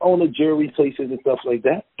 None of us own the jewelry places and stuff like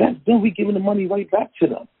that. That's then we giving the money right back to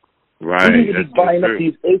them. Right. We need to be buying up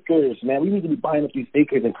these acres, man. We need to be buying up these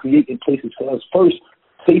acres and creating places for us first.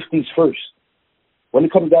 Safety's first. When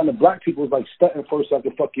it comes down to black people, it's like stunting first so I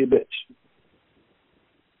can fuck your bitch.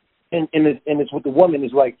 And it's with the woman.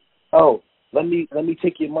 It's like, oh, let me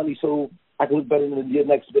take your money so I can look better than your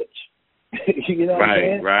next bitch. You know what I'm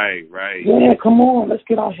saying? Right. Yeah, come on. Let's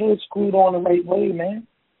get our heads screwed on the right way, man.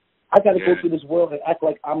 I got to go through this world and act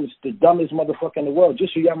like I'm the dumbest motherfucker in the world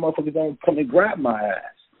just so y'all motherfuckers don't come and grab my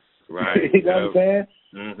ass. Right. You know what I'm saying?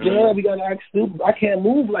 Mm-hmm. Yeah, we got to act stupid. I can't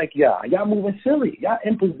move like y'all. Y'all moving silly. Y'all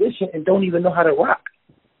in position and don't even know how to rock.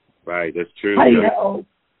 Right, that's true. You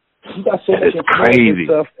got so much influence and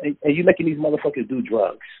stuff, and you're making these motherfuckers do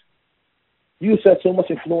drugs. You have so much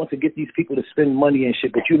influence to get these people to spend money and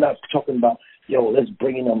shit, but you're not talking about, let's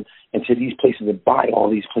bring them into these places and buy all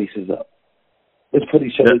these places up. Let's put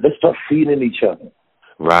each other, let's start feeding each other.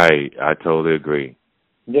 Right, I totally agree.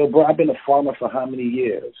 Bro, I've been a farmer for how many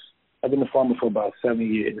years? I've been a farmer for about 7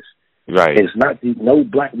 years. Right. It's not, no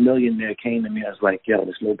black millionaire came to me and was like,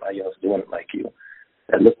 there's nobody else doing it like you,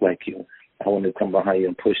 that look like you. I want to come behind you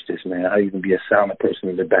and push this, man. I even be a silent person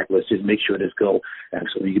in the back. Let's just make sure this go, and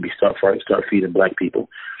so we can start feeding black people.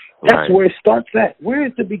 That's where it starts at. Where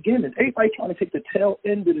is the beginning? Everybody trying to take the tail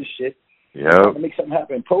end of the shit. Trying to make something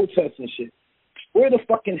happen, protests and shit. Where the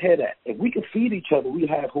fucking head at? If we could feed each other, we'd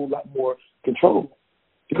have a whole lot more control.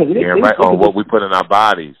 Because right on what we put in our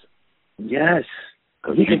bodies. Yes.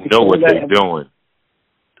 Because you know what they're doing.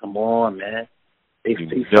 Come on, man. They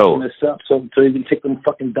fucking us up so you can take them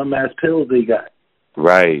fucking dumbass pills they got.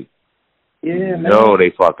 Right. Yeah, man. No,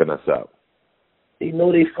 they fucking us up. They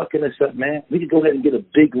know they fucking us up, man. We could go ahead and get a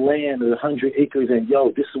big land of 100 acres and,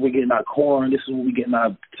 this is where we're getting our corn, this is where we're getting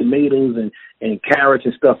our tomatoes and carrots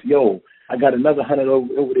and stuff. I got another 100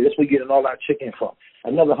 over there. That's where we're getting all our chicken from.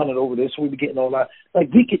 Another 100 over there. That's where we're getting all our... Like,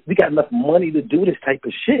 we got enough money to do this type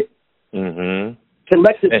of shit. Mm-hmm.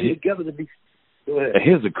 Collectively together to be... Go ahead. And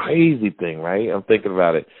here's the crazy thing, right? I'm thinking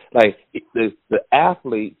about it. Like, the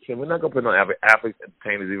athletes, and we're not going to put on athletes,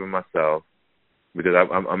 entertainers, even myself, because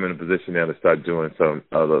I'm in a position now to start doing some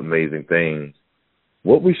other amazing things.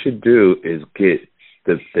 What we should do is get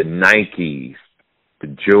the Nikes, the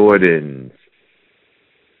Jordans,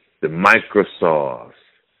 the Microsofts,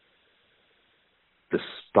 to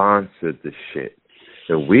sponsor the shit.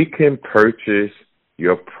 So we can purchase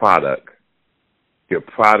your product. Your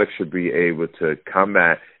product should be able to come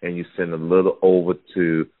back and you send a little over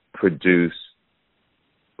to produce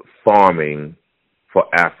farming for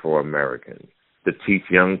Afro-Americans, to teach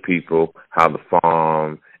young people how to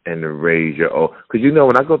farm and to raise your own. Because,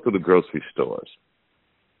 when I go through the grocery stores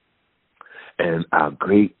and our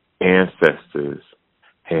great ancestors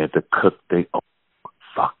had to cook their own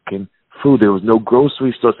fucking food. There was no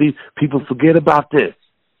grocery store. See, people forget about this.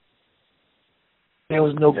 There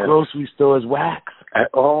was no grocery stores, wax.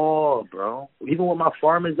 At all, bro. Even where my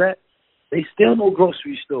farm is at, they still no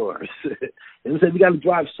grocery stores. And we got to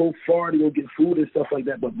drive so far to go get food and stuff like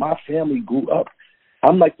that. But my family grew up.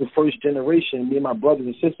 I'm like the first generation. Me and my brothers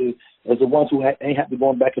and sisters as the ones who ain't have to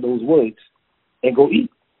go back to those woods and go eat.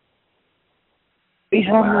 They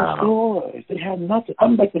have no stores. They have nothing.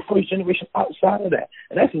 I'm like the first generation outside of that.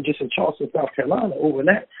 And that's just in Charleston, South Carolina, over in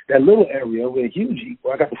that little area where Hughie,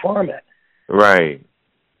 where I got the farm at. Right.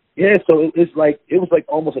 Yeah, so it was like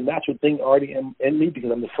almost a natural thing already in me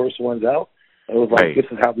because I'm the first ones out. And it was like, This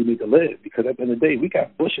is how we need to live. Because at the end of the day, we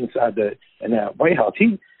got Bush inside in that White House.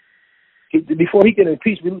 He before he get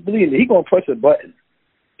impeached, believe me, he gonna press a button.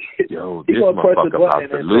 Yo, this motherfucker about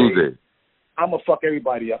to lose it. I'm gonna fuck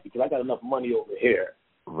everybody up because I got enough money over here.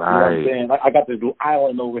 Right. You know what I'm saying? I got this little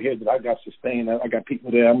island over here that I got sustained. I got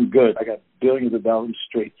people there. I'm good. I got billions of dollars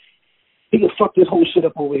straight. He can fuck this whole shit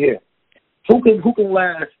up over here. Who can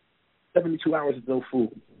last 72 hours with no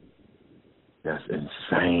food? That's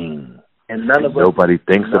insane. And nobody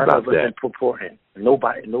thinks about that.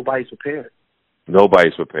 Nobody's prepared.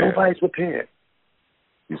 Nobody's prepared. Nobody's prepared.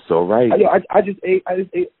 You're so right. I just ate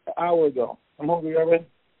an hour ago. I'm hungry already.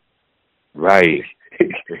 Right. You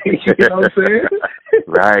know what I'm saying?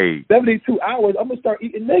 Right. 72 hours, I'm going to start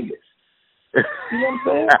eating niggas. You know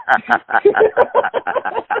what I'm saying?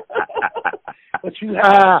 But you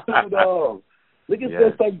have to, though. Niggas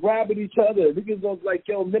gonna start grabbing each other. Niggas gonna like,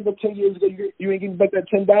 remember 10 years ago you ain't getting back that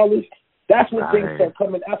 $10? That's when things start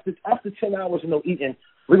coming after 10 hours of no eating.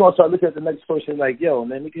 We're gonna start looking at the next person like, man,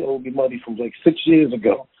 nigga owe me money from like 6 years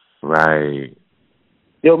ago. Right.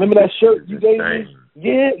 Remember that shirt you gave me?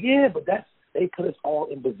 Yeah, but they put us all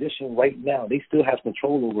in position right now. They still have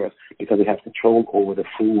control over us because they have control over the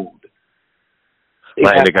food. They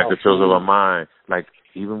got control over our mind. Like,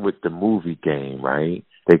 even with the movie game, right?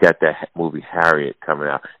 They got that movie Harriet coming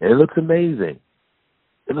out. And it looks amazing.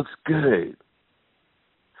 It looks good.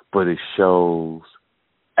 But it shows,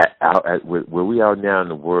 where we are now in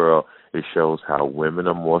the world, it shows how women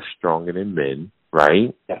are more stronger than men,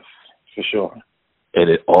 right? Yes, for sure. And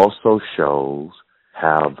it also shows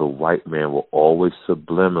how the white man will always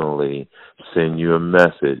subliminally send you a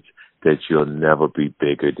message that you'll never be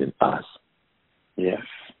bigger than us. Yes.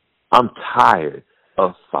 I'm tired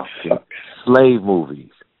of fucking slave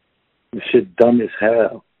movies. This shit dumb as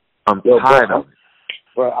hell. I'm tired of it.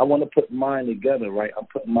 Bro, I want to put mine together, right? I'm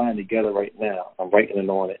putting mine together right now. I'm writing it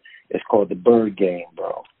on it. It's called The Bird Game,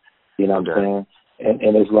 bro. You know what I'm saying?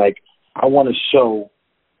 And it's like, I want to show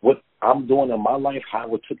what I'm doing in my life,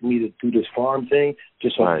 how it took me to do this farm thing,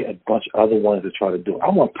 just so I can get a bunch of other ones to try to do. I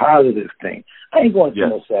want positive thing. I ain't going to do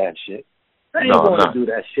no sad shit. I ain't going to do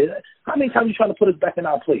that shit. How many times you trying to put us back in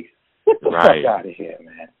our place? Get the fuck out of here,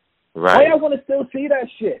 man. Right. Why y'all want to still see that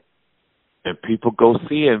shit? And people go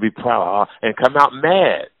see it and be proud and come out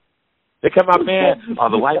mad. They come out, man. Oh,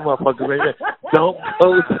 the white motherfuckers, man. Don't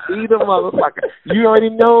go see the motherfucker. You already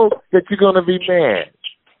know that you're going to be mad.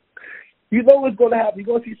 You know what's going to happen. You're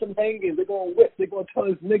going to see some hangings. They're going to whip. They're going to tell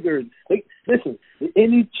us niggers. Listen,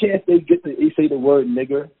 any chance they get to say the word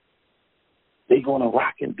nigger, they're going to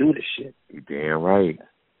rock and do this shit. You damn right.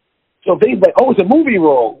 So they like, oh, it's a movie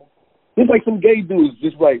role. It's like some gay dudes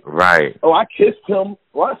just like, right. Oh, I kissed him,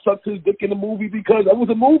 or I sucked his dick in the movie because that was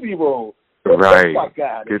a movie role. Get right.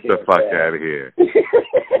 Get the fuck out of here.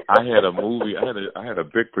 I had a movie. I had a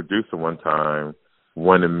big producer one time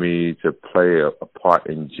wanted me to play a part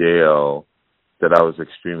in jail that I was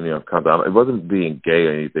extremely uncomfortable. It wasn't being gay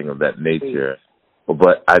or anything of that nature,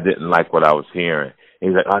 but I didn't like what I was hearing. And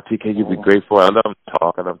he's like, "Oh, TK, you'd be great for it." I let him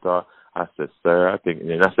talk, and I'm talking. I said, "Sir, I think,"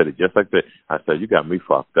 and I said it just like that. I said, "You got me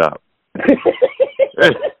fucked up."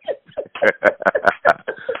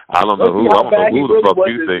 I don't know who the fuck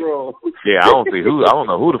you think. Yeah, I don't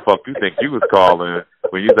know who the fuck you think you was calling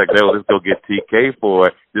when you was like, "No, let's go get TK for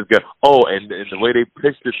it." Just go. Oh, and the way they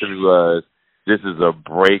pitched it to me was, "This is a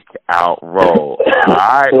breakout role." All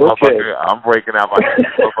right, motherfucker, I'm breaking out my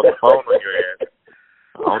motherfucking phone on your ass.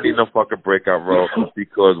 I don't need no fucking breakout role,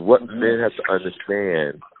 because what men have to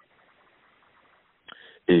understand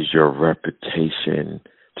is your reputation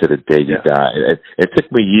to the day you die. It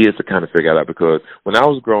took me years to kind of figure that out, because when I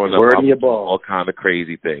was growing up, I was doing all kind of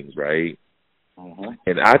crazy things, right? Mm-hmm.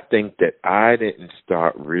 And I think that I didn't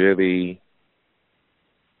start really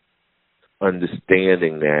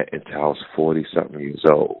understanding that until I was 40-something years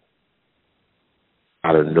old.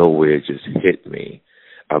 Out of nowhere, it just hit me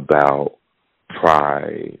about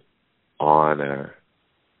pride, honor,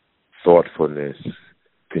 thoughtfulness,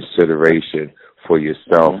 consideration for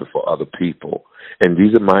yourself and for other people. And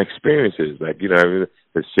these are my experiences. Like, you know,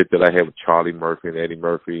 the shit that I had with Charlie Murphy and Eddie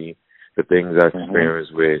Murphy, the things I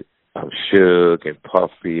experienced with Suge and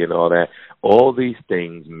Puffy and all that. All these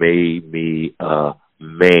things made me a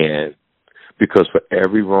man, because for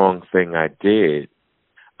every wrong thing I did,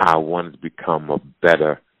 I wanted to become a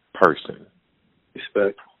better person.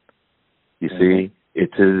 Respect. You see?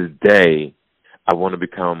 To this day, I want to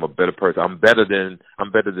become a better person. I'm better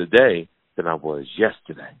today than I was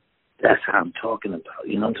yesterday. That's how I'm talking about.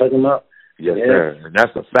 You know what I'm talking about? Yes, sir. And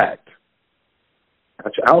that's a fact. I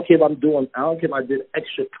don't care if I don't care if I did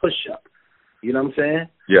extra push-up. You know what I'm saying?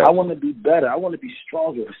 Yeah. I want to be better. I want to be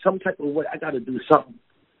stronger. Some type of way, I got to do something.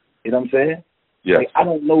 You know what I'm saying? Yes. Like, I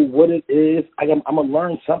don't know what it is. I'm going to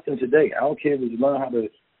learn something today. I don't care if it's learn how to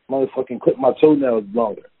motherfucking clip my toenails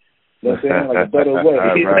longer. You know what I'm saying? Like a better way.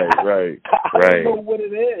 Right. I don't know what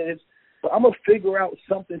it is, but I'm going to figure out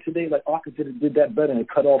something today, like, oh, I could have did that better and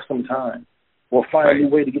cut off some time, or find a new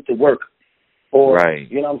way to get to work. Or,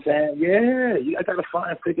 you know what I'm saying? Yeah, I got to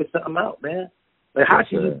figure something out, man. Like, how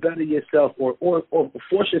can you better yourself or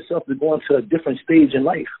force yourself to go into a different stage in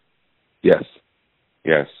life? Yes.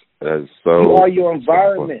 That is so. You are your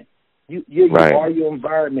environment. You are your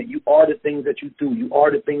environment. You are the things that you do. You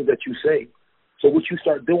are the things that you say. So what you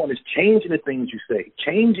start doing is changing the things you say,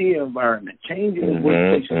 changing your environment, changing the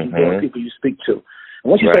workplaces you go and people you speak to.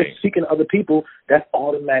 And once you start speaking to other people, that's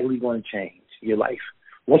automatically going to change your life.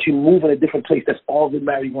 Once you move in a different place, that's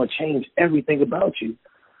automatically going to change everything about you.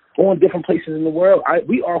 Going different places in the world,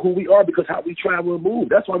 we are who we are because how we travel and move.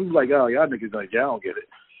 That's why we like, oh, y'all niggas like, y'all don't get it.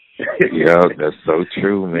 Yeah, that's so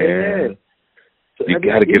true, man. Yeah. So you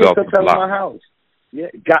got to get off the block. My house. Yeah,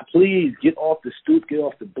 please get off the stoop, get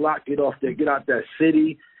off the block, get off there, get out that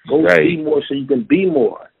city, go see more so you can be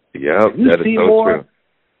more. Yeah, that is so true.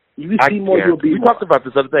 You see more, you'll be more. We talked about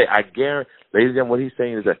this the other day. I guarantee, ladies and gentlemen, what he's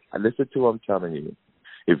saying is that, I listen to what I'm telling you.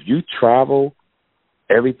 If you travel,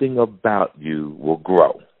 everything about you will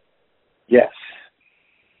grow. Yes.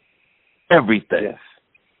 Everything. Yes.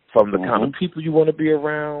 From the kind of people you want to be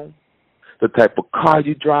around, the type of car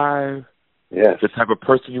you drive, the type of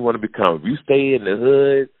person you want to become. If you stay in the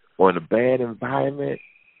hood or in a bad environment,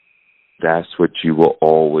 that's what you will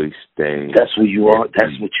always stay. That's who you are.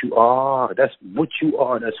 That's what you are. That's what you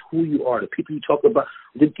are. That's who you are. The people you talk about,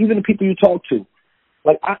 even the people you talk to.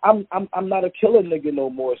 Like, I'm not a killer nigga no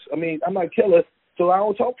more. I mean, I'm not a killer, so I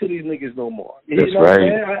don't talk to these niggas no more. That's know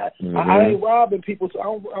right. I ain't robbing people, so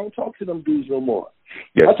I don't talk to them dudes no more.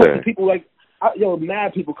 Yes, I talk to people like,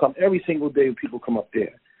 mad people come every single day. People come up there.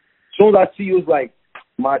 As soon as I see you, it's like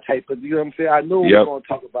my type of. You know what I'm saying? I know what we're gonna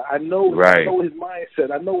talk about. I know his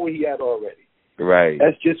mindset. I know where he at already. Right.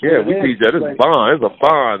 That's just we see each other. It's bond. It's a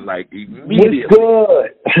bond. Like immediately.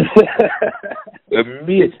 What's good?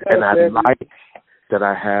 Immediately. And I like that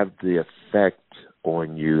I have the effect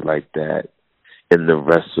on you like that in the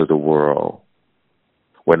rest of the world.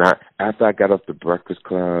 After I got off the Breakfast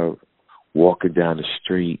Club, walking down the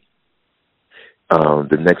street,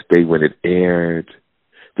 the next day when it aired,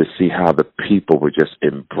 to see how the people were just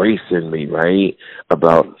embracing me, right,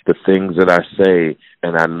 about the things that I say.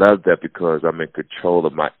 And I love that because I'm in control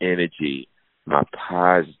of my energy, my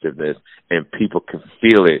positiveness, and people can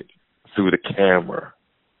feel it through the camera.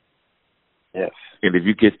 Yes. And if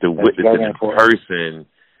you get to witness it in person,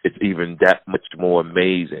 it's even that much more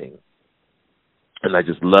amazing. And I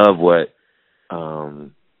just love what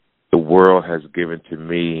the world has given to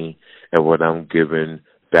me and what I'm giving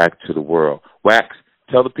back to the world. Wax,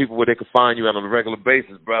 tell the people where they can find you on a regular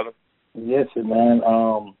basis, brother. Yes, man.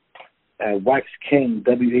 At Wax King,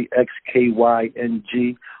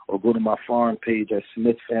 WAXKYNG, or go to my farm page at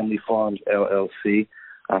Smith Family Farms, LLC.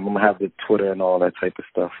 I'm going to have the Twitter and all that type of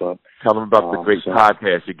stuff up. Tell them about the great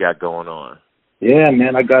podcast you got going on. Yeah,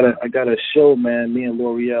 man. I got a show, man. Me and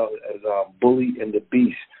L'Oreal as Bully and the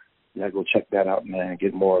Beast. You gotta go check that out, man.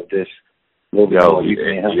 Get more of this. You talk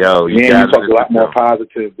a lot more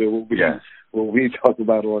positive than what we talk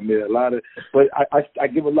about on there. But I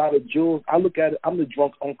give a lot of jewels. I look at it. I'm the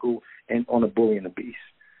drunk uncle and on the Bully and the Beast.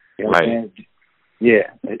 You know what I'm saying?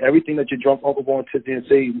 Yeah, everything that your drunk uncle going to sit there and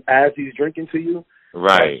say as he's drinking to you.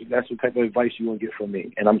 Right. That's the type of advice you want to get from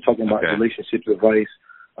me. And I'm talking about relationships advice,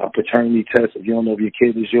 paternity test. If you don't know if your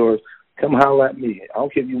kid is yours, come holler at me. I don't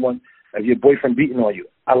care if your boyfriend beating on you.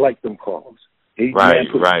 I like them calls. Give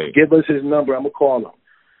us his number. I'm gonna call him.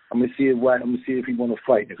 I'm gonna see if he want to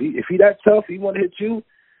fight. If he that tough, he want to hit you.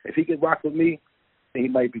 If he can rock with me, then he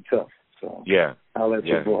might be tough. So I'll let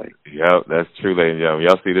your boy. Yep, that's true, ladies and gentlemen.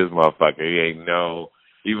 Y'all see this motherfucker? He ain't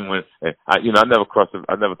even when I never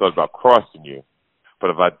thought about crossing you.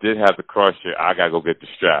 But if I did have to cross you, I gotta go get the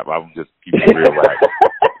strap. I'm just keep it real right.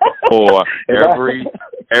 For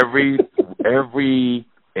every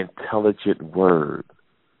intelligent word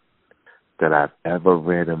that I've ever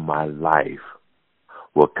read in my life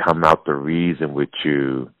will come out the reason with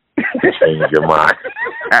you to change your mind.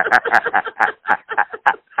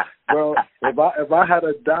 Bro, if I had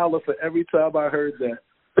 $1 for every time I heard that,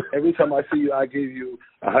 every time I see you, I give you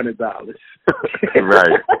 $100.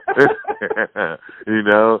 Right.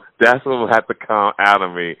 That's what will have to come out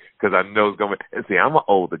of me because I know it's going to be. And see, I'm an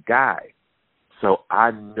older guy, so I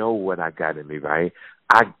know what I got in me, right?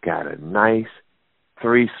 I got a nice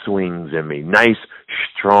 3 swings in me, nice,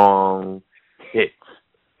 strong hits.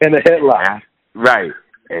 And a headlock. Right.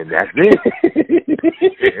 And that's it.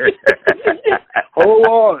 Hold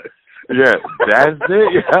on. Yeah, that's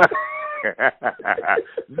it.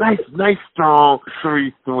 nice, strong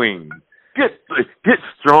 3 swings. Get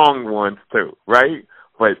strong ones too, right?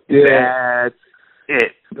 But that's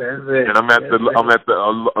it. That's it. And I'm at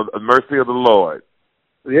the mercy of the Lord.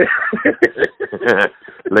 Yeah.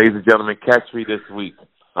 Ladies and gentlemen, catch me this week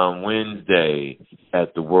on Wednesday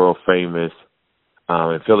at the world famous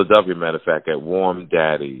in Philadelphia, matter of fact, at Warm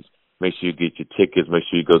Daddies. Make sure you get your tickets. Make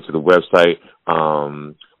sure you go to the website.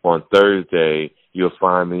 On Thursday, you'll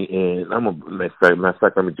find me in. Matter of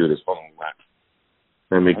fact, let me do this. Hold on.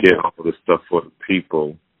 Let me get all the stuff for the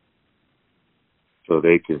people so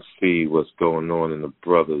they can see what's going on in the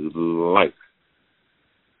brother's life.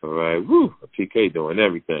 All right. Woo. TK doing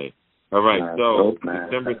everything. All right. So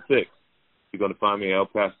December 6th, you're going to find me in El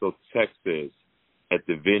Paso, Texas at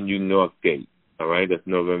the venue Northgate. All right. That's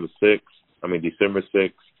December 6th.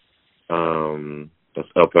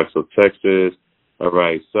 That's El Paso, Texas. All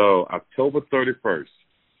right. So October 31st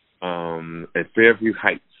at Fairview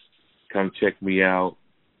Heights. Come check me out.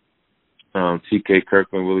 TK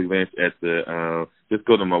Kirkland, Willie Lynch at the, just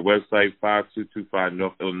go to my website, 5225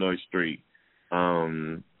 North Illinois Street.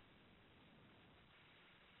 On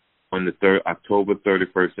the October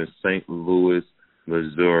 31st in St. Louis,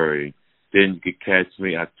 Missouri. Then you can catch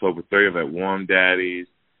me October 30th at Warm Daddies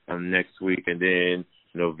next week, and then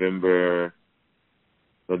November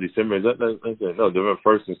 1st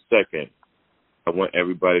and 2nd. I want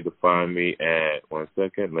everybody to find me at, one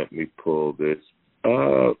second, let me pull this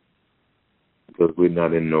up, because we're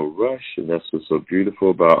not in no rush, and that's what's so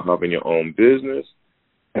beautiful about having your own business.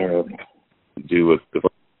 Do what the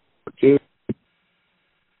do.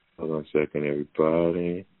 Hold on a second,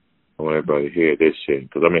 everybody. I want everybody to hear this shit,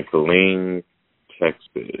 because I'm in Killeen,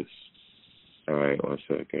 Texas. All right, one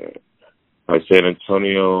second. All right, San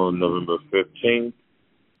Antonio, November 15th.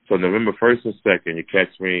 So November 1st and 2nd, you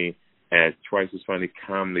catch me at Twice as Funny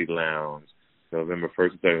Comedy Lounge. November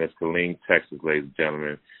 1st and 2nd, that's Killeen, Texas, ladies and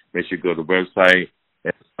gentlemen. Make sure you go to the website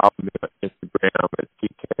and follow me on Instagram at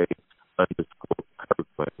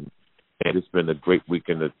TK_Kirkland. And it's been a great week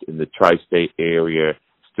in the tri-state area,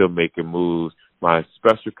 still making moves. My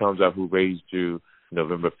special comes out, Who Raised You,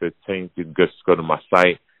 November 15th. You can just go to my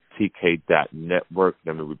site, TK.network.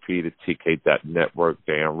 Let me repeat it, TK.network.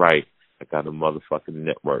 Damn right. I got a motherfucking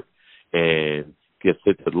network. And just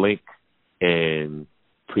hit the link and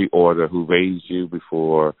pre-order Who Raised You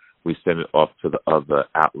before we send it off to the other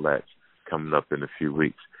outlets coming up in a few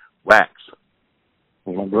weeks. Wax.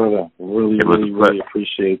 My brother, really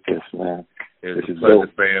appreciate this, man. It's a pleasure,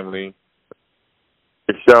 family.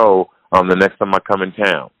 The show the next time I come in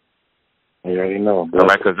town. You already know, bro. All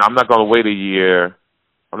right, because I'm not going to wait a year.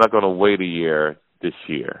 I'm not going to wait a year this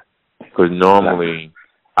year. Because normally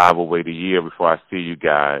I will wait a year before I see you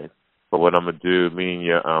guys. But what I'm going to do, me and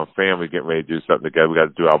your family getting ready to do something together. We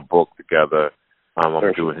got to do our book together. I'm going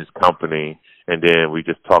to do it in his company. And then we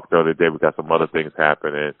just talked the other day. We got some other things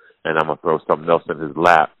happening. And I'm going to throw something else in his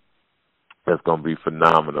lap that's going to be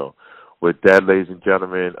phenomenal. With that, ladies and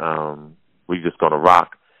gentlemen, we're just going to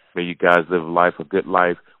rock. May you guys live a good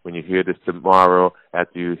life. When you hear this tomorrow,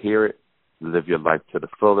 after you hear it, live your life to the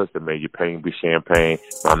fullest, and may your pain be champagne.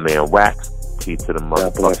 My man Wax, T to the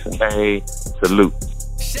motherfucking K. Salute.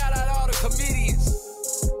 Shout out all the comedians.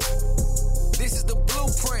 This is the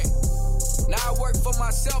blueprint. Now I work for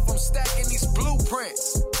myself, I'm stacking these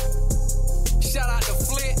blueprints. Shout out to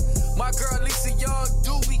Flint, my girl Lisa Young,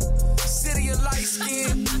 Doobie, City of Light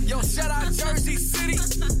Skin. Yo, shout out Jersey City,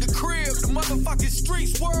 the crib, the motherfucking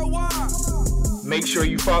streets worldwide. Make sure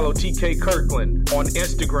you follow TK Kirkland on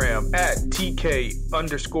Instagram at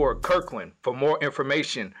TK_Kirkland. For more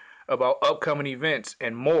information about upcoming events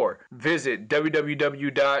and more, visit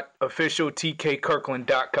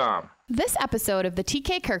www.officialtkkirkland.com. This episode of the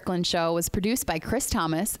TK Kirkland Show was produced by Chris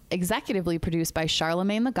Thomas, executively produced by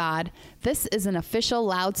Charlemagne the God. This is an official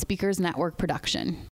Loudspeakers Network production.